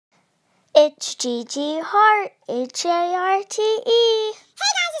It's Gigi Harte, H-A-R-T-E.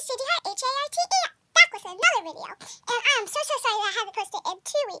 Hey guys, it's Gigi Harte, H-A-R-T-E, back with another video. And I'm so sorry that I haven't posted in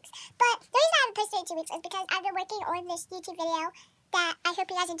 2 weeks. But the reason I haven't posted in 2 weeks is because I've been working on this YouTube video that I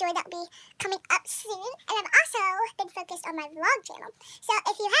hope you guys enjoy, that will be coming up soon. And I've also been focused on my vlog channel. So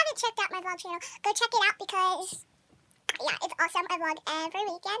if you haven't checked out my vlog channel, go check it out because, yeah, it's awesome. I vlog every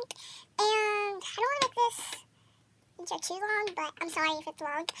weekend. And I don't want to make this intro too long, but I'm sorry if it's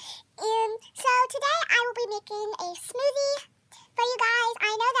long. And so today I will be making a smoothie for you guys.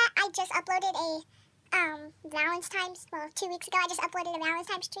 I know that I just uploaded a Valentine's, well, 2 weeks ago I just uploaded a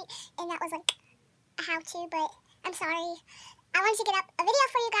Valentine's tweet, and that was like a how-to, but I'm sorry. I wanted to get up a video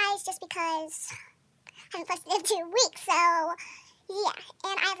for you guys just because I haven't posted in 2 weeks, so yeah.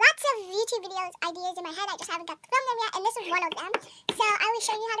 And I have lots of YouTube videos, ideas in my head. I just haven't got to film them yet, and this is one of them. So I will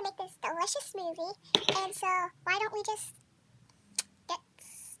show you how to make this delicious smoothie. And so why don't we just get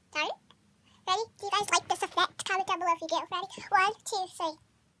started? Ready? Do you guys like this effect? Comment down below if you do. Ready? 1, 2,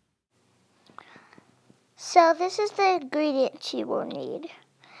 3. So this is the ingredients you will need.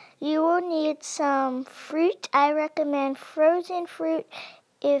 You will need some fruit. I recommend frozen fruit.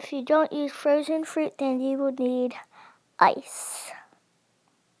 If you don't use frozen fruit, then you will need ice.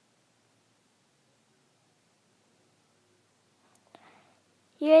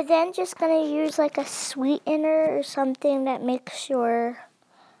 You're then just going to use like a sweetener or something that makes your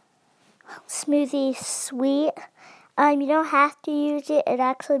smoothie sweet. You don't have to use it. It'd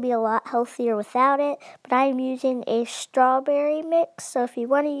actually be a lot healthier without it. But I'm using a strawberry mix, so if you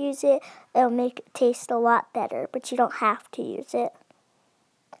want to use it, it'll make it taste a lot better. But you don't have to use it.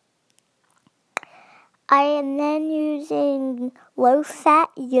 I am then using low-fat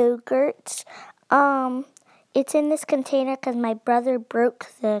yogurt. It's in this container because my brother broke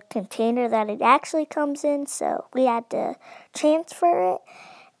the container that it actually comes in, so we had to transfer it.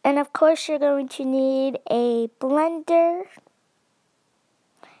 And of course, you're going to need a blender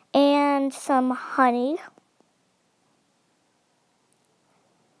and some honey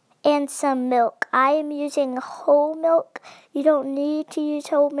and some milk. I am using whole milk. You don't need to use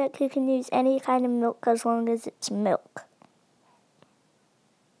whole milk. You can use any kind of milk as long as it's milk.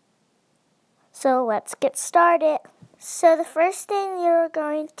 So let's get started. So the first thing you're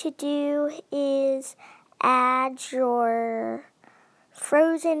going to do is add your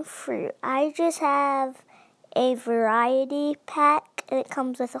frozen fruit. I just have a variety pack, and it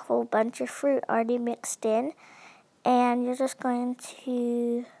comes with a whole bunch of fruit already mixed in. And you're just going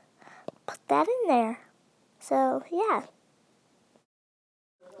to put that in there. So, yeah.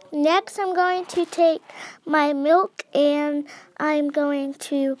 Next, I'm going to take my milk and I'm going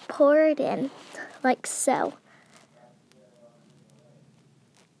to pour it in, like so.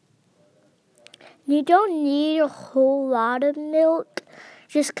 You don't need a whole lot of milk,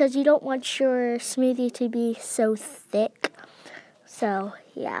 just because you don't want your smoothie to be so thick. So,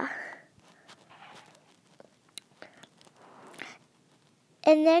 yeah.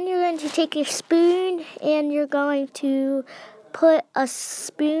 And then you're going to take your spoon and you're going to put a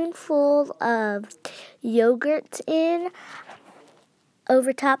spoonful of yogurt in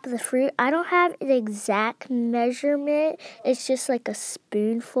over top of the fruit. I don't have an exact measurement. It's just like a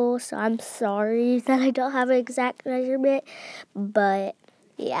spoonful, so I'm sorry that I don't have an exact measurement, but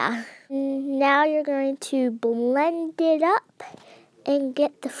yeah. Now you're going to blend it up and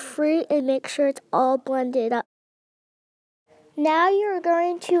get the fruit and make sure it's all blended up. Now you're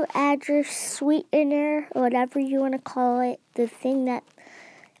going to add your sweetener, whatever you want to call it, the thing that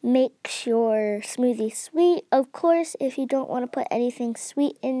makes your smoothie sweet. Of course, if you don't want to put anything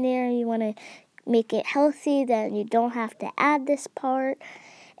sweet in there, you want to make it healthy, then you don't have to add this part.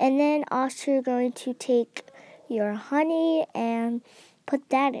 And then also you're going to take your honey and put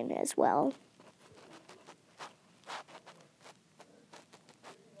that in as well.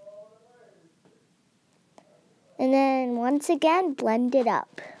 And then once again, blend it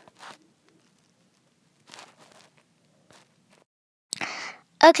up.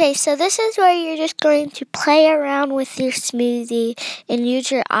 Okay, so this is where you're just going to play around with your smoothie and use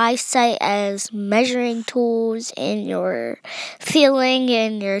your eyesight as measuring tools and your feeling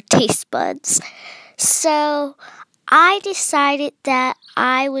and your taste buds. So I decided that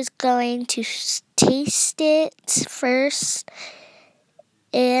I was going to taste it first.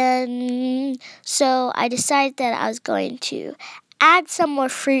 And so I decided that I was going to add some more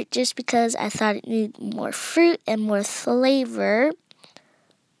fruit just because I thought it needed more fruit and more flavor.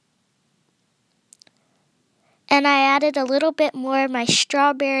 And I added a little bit more of my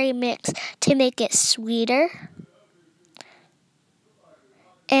strawberry mix to make it sweeter.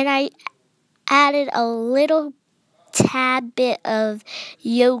 And I added a little tad bit of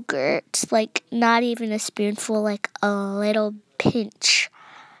yogurt, like not even a spoonful, like a little pinch.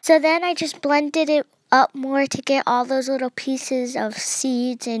 So then I just blended it up more to get all those little pieces of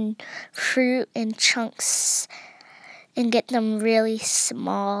seeds and fruit and chunks and get them really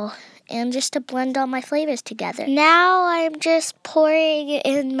small, and just to blend all my flavors together. Now I'm just pouring it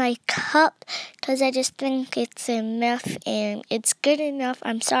in my cup because I just think it's enough and it's good enough.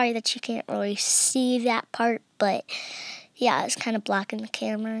 I'm sorry that you can't really see that part, but yeah, it's kind of blocking the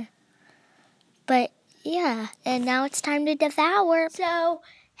camera. But yeah, and now it's time to devour. So,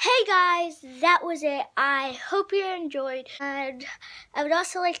 hey guys, that was it. I hope you enjoyed. And I would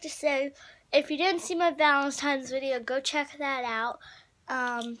also like to say, if you didn't see my Valentine's video, go check that out.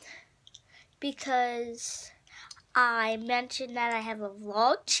 Because I mentioned that I have a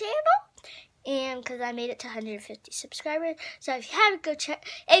vlog channel, and because I made it to 150 subscribers. So if you haven't, go check.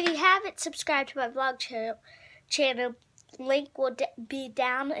 If you haven't subscribed to my vlog channel, link will be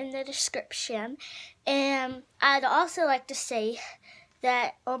down in the description. And I'd also like to say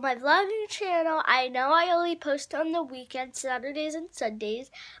that on my vlogging channel, I know I only post on the weekends, Saturdays and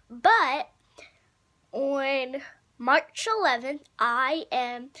Sundays, but on March 11th, I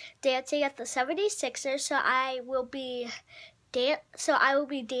am dancing at the 76ers, so I will be dancing. So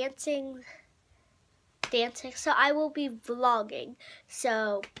I will be vlogging.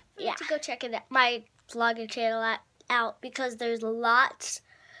 So yeah, to go check my vlogging channel out because there's lots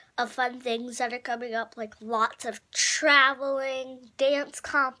of fun things that are coming up, like lots of traveling, dance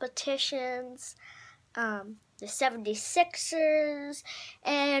competitions, the 76ers,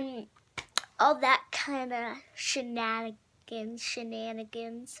 and all that kind of shenanigans.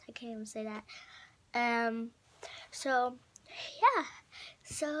 I can't even say that. So, yeah.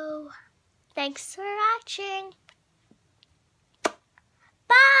 So, thanks for watching.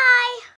 Bye!